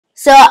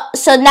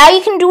So now you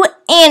can do it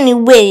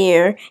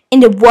anywhere,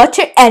 in the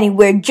water,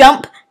 anywhere.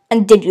 Jump,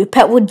 and then your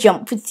pet will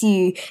jump with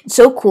you. It's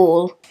so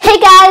cool. Hey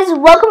guys,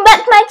 welcome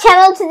back to my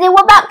channel. Today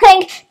we're about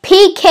playing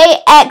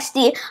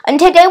PKXD, and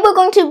today we're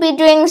going to be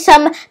doing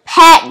some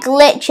pet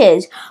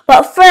glitches.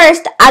 But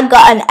first, I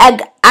got an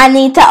egg I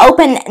need to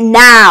open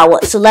now.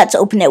 So let's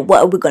open it. What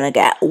are we gonna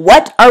get?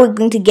 What are we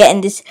going to get in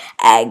this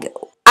egg?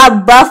 A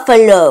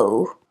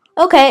buffalo.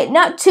 Okay,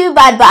 not too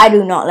bad, but I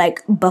do not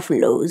like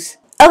buffaloes.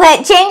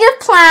 Okay, change of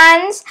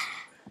plans.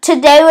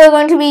 Today we're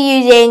going to be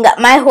using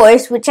my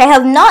horse, which I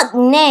have not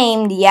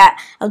named yet.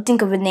 I'll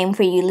think of a name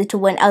for you, little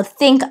one. I'll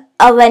think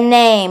of a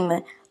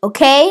name.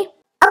 Okay?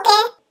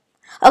 Okay.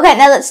 Okay,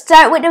 now let's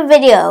start with the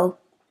video.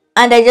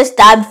 And I just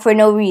died for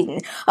no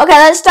reason. Okay,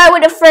 let's start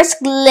with the first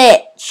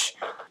glitch.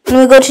 And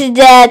we go to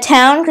the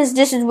town, because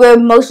this is where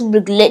most of the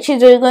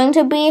glitches are going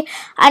to be.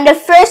 And the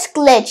first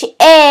glitch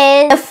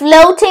is a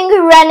floating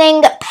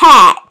running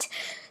pet.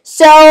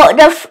 So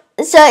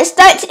it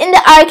starts in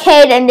the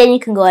arcade and then you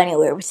can go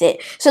anywhere with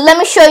it. So let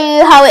me show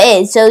you how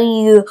it is. So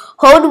you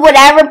hold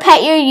whatever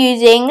pet you're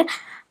using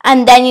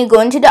and then you go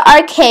into the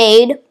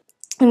arcade.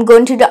 I'm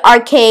going to the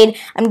arcade.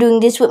 I'm doing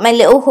this with my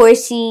little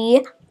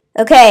horsey.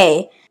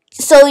 Okay.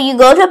 So you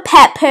go to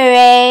Pet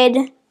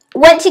Parade.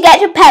 Once you get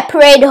to Pet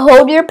Parade,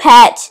 hold your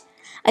pet.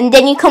 And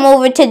then you come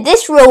over to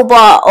this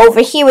robot over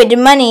here with the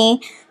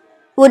money.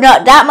 Well,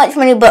 not that much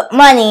money, but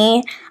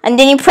money. And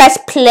then you press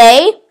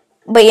play.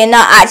 But you're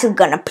not actually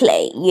gonna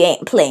play. You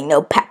ain't playing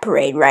no Pet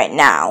Parade right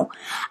now.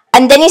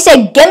 And then you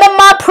say, give me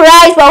my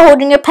prize while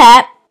holding your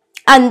pet.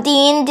 And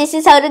then this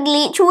is how the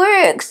glitch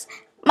works.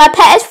 My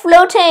pet is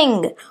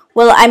floating.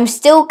 Well, I'm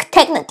still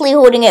technically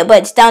holding it, but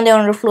it's down there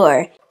on the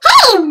floor.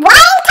 Hey,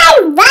 why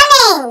aren't I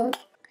running?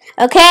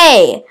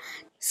 Okay.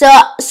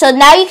 So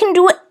now you can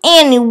do it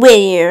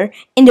anywhere.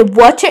 In the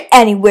water,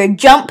 anywhere.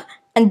 Jump,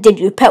 and then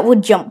your pet will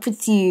jump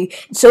with you.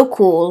 It's so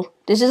cool.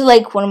 This is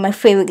like one of my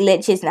favorite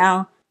glitches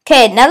now.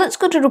 Okay, now let's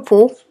go to the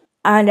pool.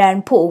 And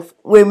then poof,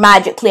 we're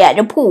magically at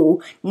the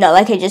pool. Not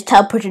like I just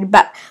teleported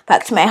back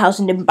to my house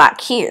and then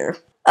back here.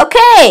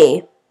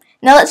 Okay,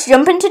 now let's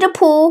jump into the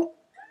pool.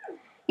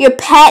 Your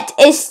pet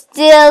is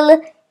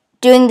still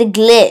doing the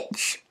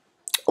glitch,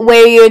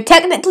 where you're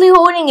technically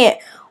holding it,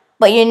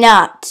 but you're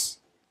not.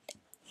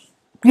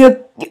 I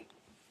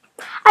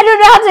don't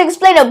know how to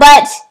explain it,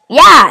 but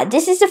yeah,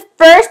 this is the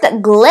first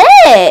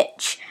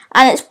glitch.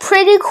 And it's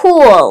pretty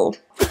cool.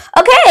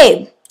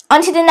 Okay.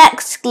 On to the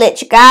next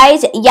glitch,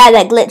 guys. Yeah,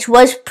 that glitch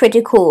was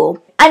pretty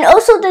cool. And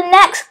also the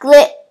next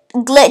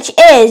glitch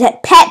is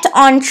pet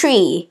on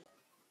tree.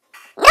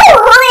 No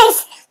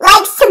horse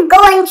likes to go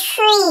on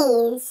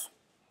trees.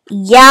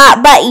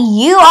 Yeah, but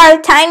you are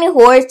a tiny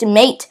horse,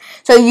 mate.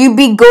 So you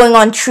be going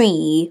on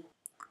tree.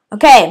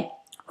 Okay,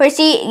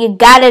 horsey, you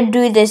gotta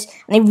do this.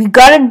 And if you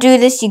gotta do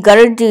this, you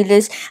gotta do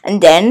this.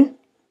 And then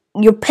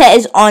your pet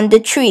is on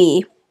the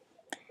tree.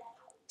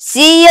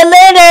 See you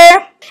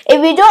later.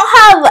 If you don't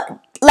have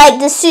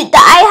like the suit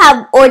that I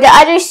have or the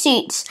other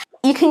suits,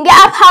 you can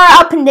get a power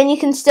up and then you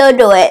can still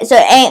do it. So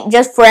it ain't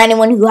just for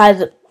anyone who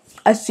has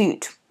a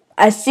suit.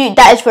 A suit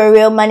that is for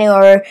real money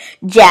or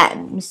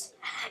gems.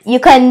 You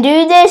can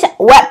do this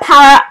with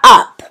power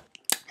up.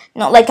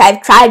 Not like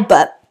I've tried,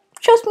 but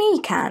trust me,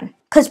 you can.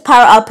 Because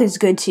power up is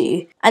good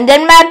too. And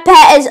then my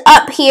pet is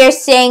up here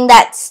saying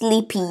that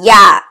sleepy.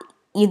 Yeah,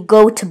 you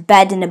go to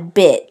bed in a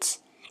bit.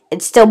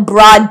 It's still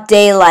broad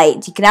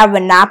daylight. You can have a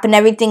nap and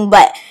everything,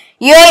 but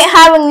you ain't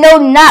having no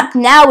nap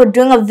now. We're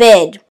doing a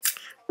vid.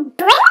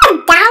 Bring her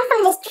down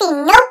from this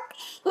tree.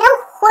 No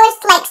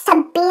horse likes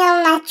to be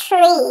on a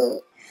tree.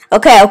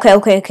 Okay.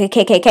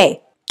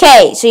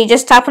 Okay, so you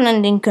just tap on it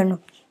and then you can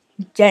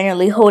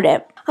generally hold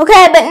it.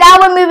 Okay, but now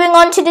we're moving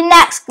on to the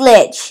next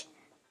glitch.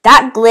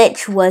 That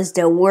glitch was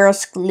the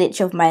worst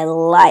glitch of my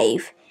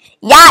life.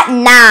 Yeah,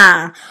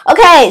 nah.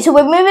 Okay, so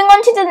we're moving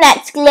on to the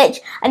next glitch.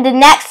 And the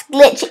next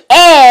glitch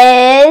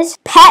is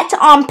Pet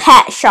on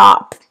Pet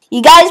Shop.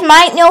 You guys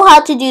might know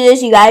how to do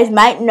this. You guys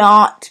might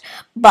not.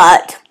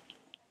 But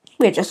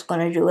we're just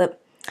going to do it.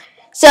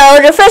 So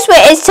the first way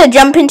is to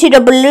jump into the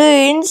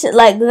balloons.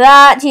 Like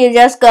that. You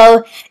just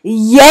go,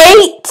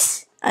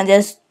 yeet. And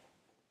just,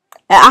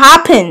 it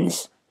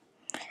happens.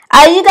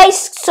 As you guys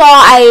saw,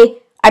 I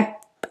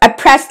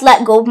pressed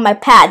let go of my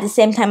pet at the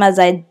same time as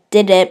I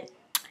did it.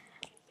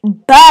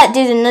 But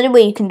there's another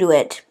way you can do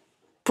it.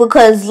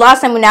 Because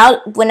last time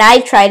when I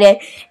tried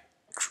it,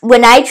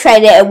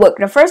 it worked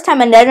the first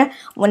time, and then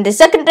when the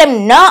second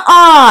time,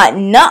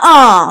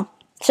 nuh-uh.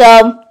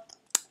 So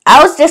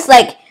I was just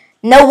like,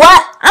 you know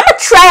what? I'm gonna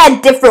try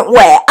a different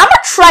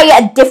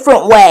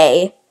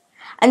way.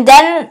 And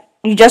then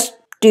you just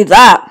do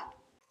that.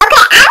 Okay,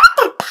 I like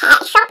the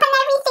pet shop and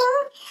everything,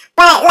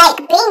 but like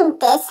being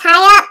this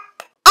high up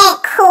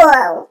ain't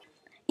cool.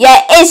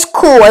 Yeah, it's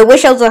cool. I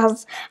wish I was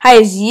as high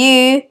as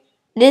you.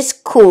 This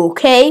cool,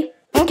 okay?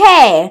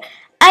 Okay.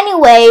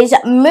 Anyways,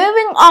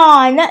 moving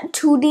on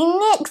to the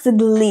next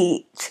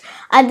glitch.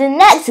 And the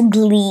next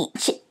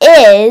glitch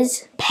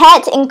is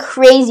Pet and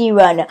Crazy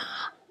Run.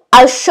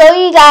 I'll show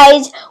you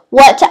guys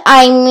what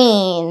I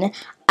mean.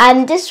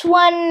 And this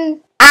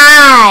one,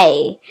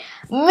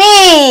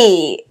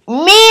 me,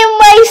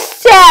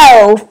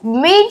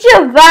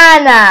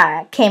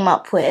 Jovanna came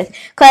up with.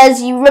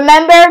 Because you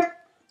remember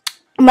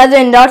mother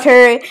and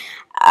daughter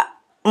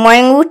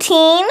morning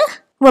routine?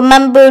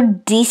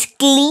 Remember this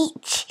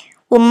glitch?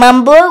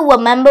 Remember?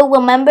 And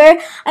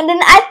then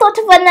I thought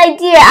of an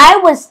idea. I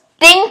was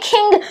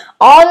thinking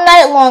all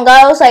night long.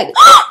 I was like,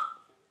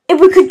 if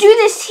we could do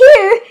this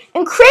here,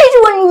 in Crazy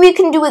One we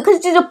can do it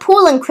because there's a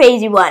pool in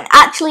Crazy One.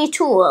 Actually,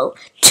 two.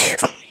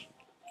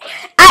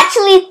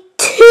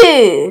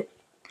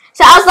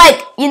 So I was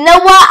like, you know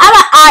what? I'm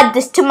going to add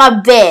this to my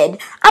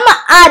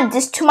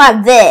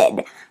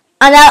vid.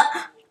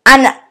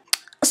 And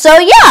so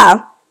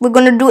yeah, we're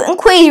going to do it in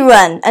Crazy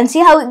Run and see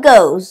how it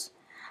goes.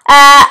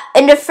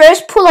 In the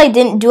first pool I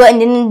didn't do it,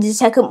 and then in the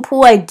second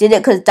pool I did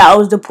it because that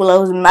was the pool I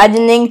was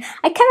imagining.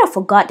 I kind of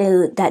forgot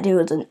that there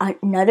was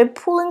another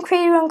pool in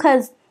Crazy Run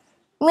because,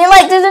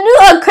 there's a new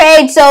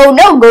upgrade, so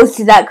no one goes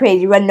to that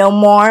Crazy Run no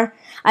more.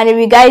 And if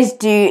you guys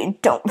do,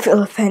 don't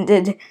feel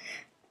offended.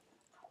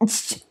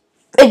 It's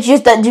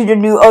just that there's a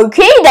new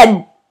arcade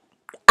and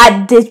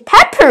at this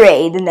pet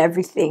parade and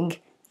everything.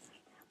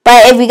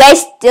 But if you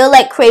guys still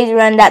like Crazy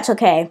Run, that's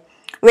okay.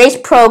 Race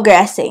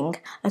progressing.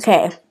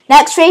 Okay.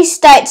 Next race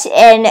starts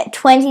in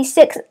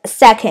 26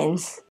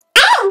 seconds. I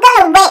ain't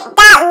gonna wait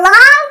that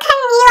long. Can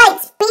you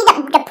speed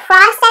up the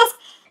process?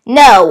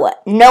 No,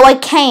 I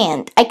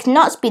can't. I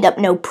cannot speed up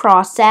no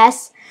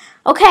process.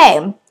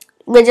 Okay,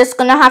 we're just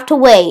gonna have to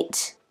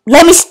wait.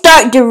 Let me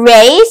start the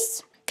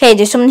race. Okay,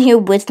 there's someone here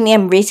with me.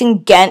 I'm racing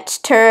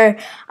against her.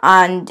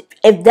 And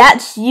if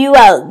that's you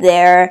out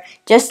there,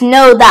 just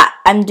know that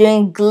I'm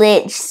doing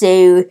glitch,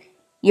 so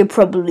you're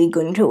probably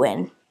going to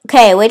win.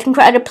 Okay, waiting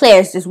for other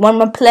players. There's one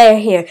more player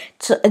here.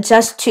 It's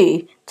us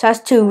two. It's us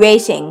two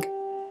racing.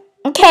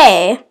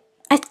 Okay,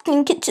 I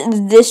think it's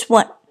this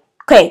one.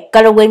 Okay,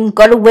 gotta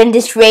win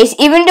this race.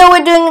 Even though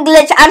we're doing a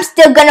glitch, I'm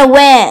still gonna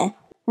win.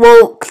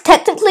 Well,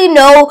 technically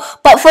no,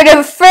 but for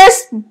the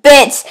first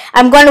bits,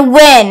 I'm gonna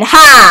win.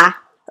 Ha!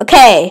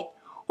 Okay.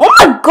 Oh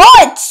my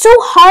god, it's so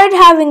hard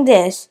having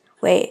this.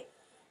 Wait.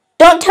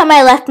 Don't tell me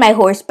I left my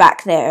horse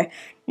back there.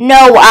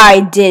 No,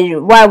 I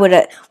didn't.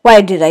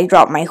 Why did I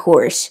drop my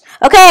horse?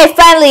 Okay,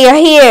 finally, you're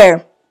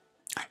here.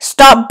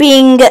 Stop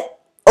being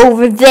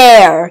over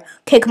there.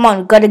 Okay, come on,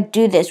 we gotta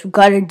do this. We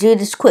gotta do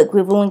this quick.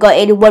 We've only got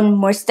 81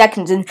 more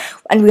seconds, and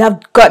we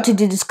have got to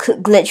do this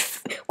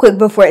glitch quick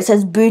before it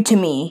says boo to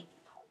me.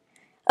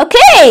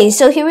 Okay,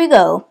 so here we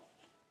go.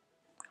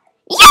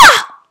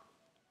 Yeah!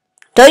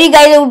 Thought you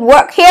guys would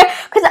work here?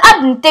 Because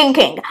I've been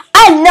thinking.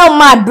 I know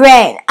my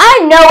brain. I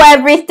know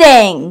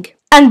everything.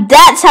 And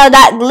that's how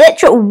that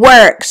glitch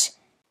works.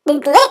 The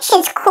glitch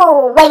is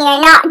cool when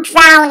you're not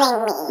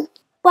drowning me.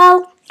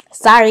 Well,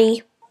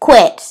 sorry.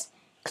 Quit.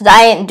 Because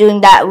I ain't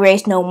doing that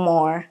race no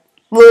more.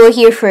 We were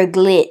here for a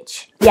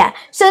glitch. Yeah.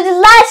 So the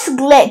last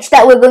glitch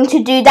that we're going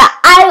to do that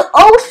I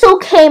also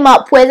came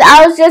up with.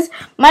 I was just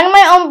minding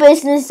my own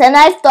business and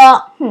I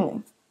thought,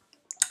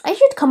 I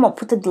should come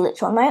up with a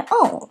glitch on my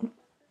own.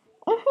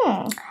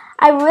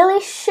 I really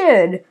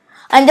should.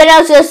 And then I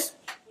was just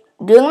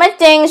doing my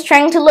things,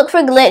 trying to look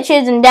for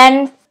glitches, and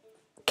then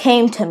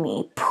came to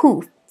me.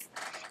 Poof.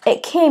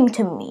 It came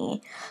to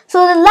me.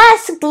 So the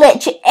last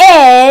glitch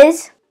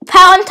is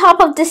power on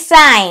top of the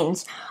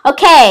signs.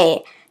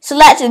 Okay, so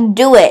let's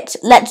do it.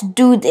 Let's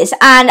do this.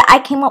 And I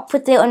came up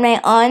with it on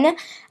my own.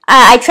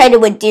 I tried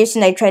it with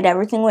Dearson. I tried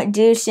everything with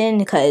Dearson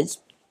because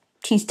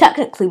he's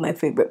technically my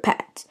favorite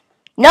pet.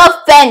 No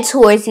offense,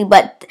 Horsey,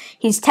 but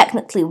he's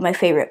technically my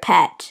favorite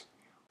pet.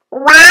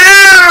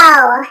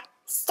 Wow!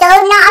 So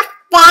not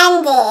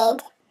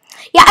offended.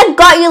 Yeah, I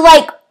got you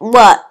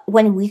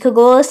 1 week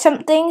ago or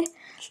something.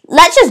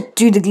 Let's just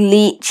do the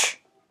glitch.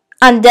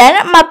 And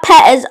then my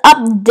pet is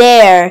up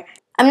there.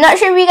 I'm not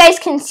sure if you guys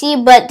can see,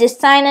 but the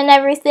sign and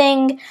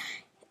everything.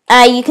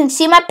 You can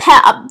see my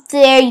pet up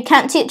there. You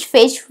can't see its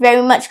face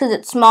very much because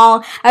it's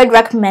small. I would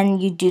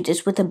recommend you do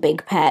this with a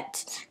big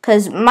pet.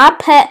 Because my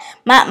pet,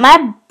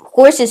 my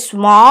horse is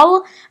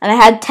small, and I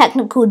had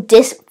technical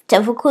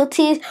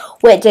difficulties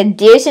with the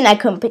Dearson. I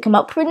couldn't pick him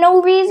up for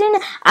no reason,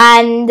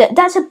 and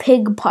that's a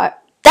big part.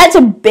 That's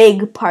a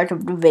big part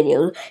of the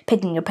video,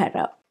 picking your pet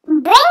up. Bring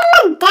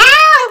him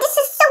down. This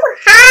is so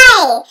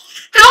high.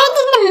 Higher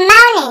than the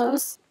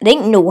mountains. It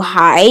ain't no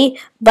high,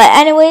 but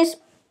anyways,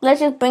 let's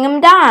just bring him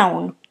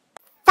down.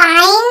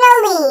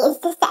 Finally! Is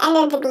this the end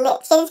of the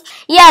glitches?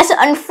 Yes,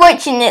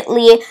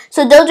 unfortunately.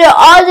 So those are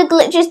all the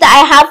glitches that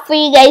I have for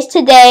you guys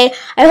today.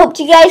 I hope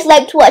you guys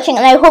liked watching,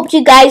 and I hope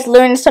you guys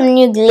learned some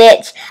new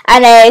glitch.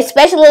 And I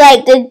especially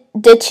liked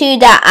the two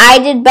that I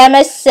did by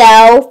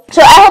myself.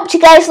 So I hope you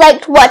guys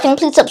liked watching.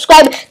 Please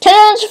subscribe, turn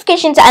on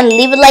notifications, and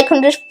leave a like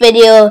on this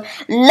video.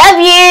 Love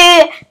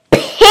you!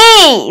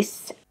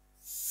 Peace!